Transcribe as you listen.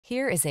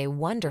Here is a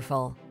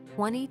wonderful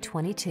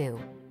 2022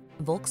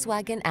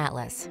 Volkswagen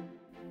Atlas.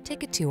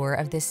 Take a tour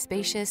of this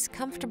spacious,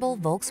 comfortable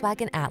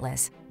Volkswagen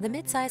Atlas, the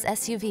midsize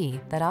SUV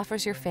that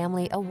offers your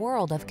family a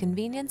world of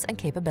convenience and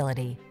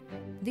capability.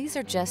 These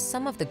are just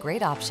some of the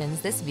great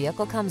options this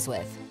vehicle comes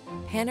with: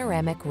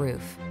 panoramic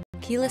roof,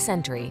 keyless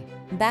entry,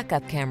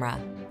 backup camera,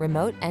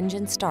 remote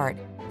engine start,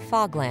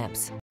 fog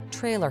lamps,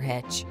 trailer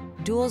hitch,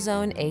 dual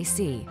zone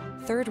AC,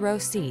 third row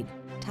seat,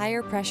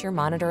 tire pressure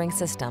monitoring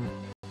system,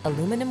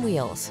 aluminum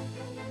wheels.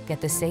 Get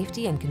the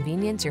safety and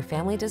convenience your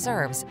family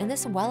deserves in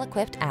this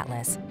well-equipped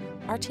Atlas.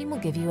 Our team will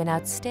give you an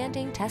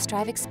outstanding test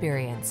drive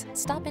experience.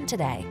 Stop in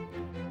today.